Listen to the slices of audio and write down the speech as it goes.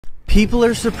People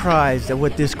are surprised at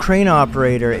what this crane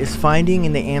operator is finding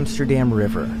in the Amsterdam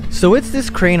River. So it's this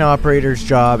crane operator's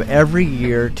job every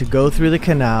year to go through the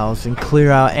canals and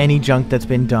clear out any junk that's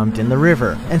been dumped in the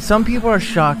river. And some people are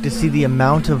shocked to see the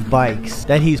amount of bikes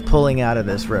that he's pulling out of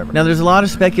this river. Now there's a lot of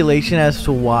speculation as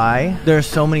to why there are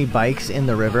so many bikes in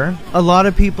the river. A lot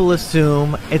of people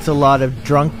assume it's a lot of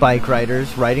drunk bike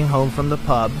riders riding home from the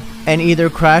pub and either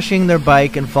crashing their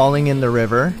bike and falling in the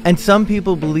river. And some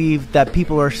people believe that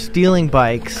people are stealing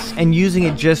bikes and using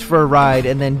it just for a ride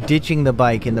and then ditching the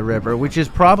bike in the river, which is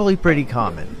probably pretty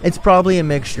common. It's probably a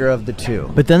mixture of the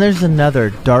two. But then there's another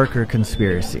darker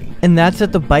conspiracy, and that's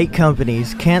that the bike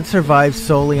companies can't survive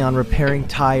solely on repairing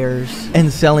tires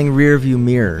and selling rear view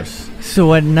mirrors.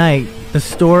 So at night, the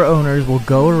store owners will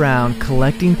go around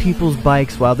collecting people's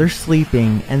bikes while they're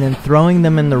sleeping and then throwing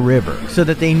them in the river so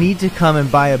that they need to come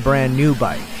and buy a brand new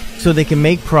bike so they can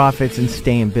make profits and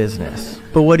stay in business.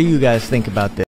 But what do you guys think about this?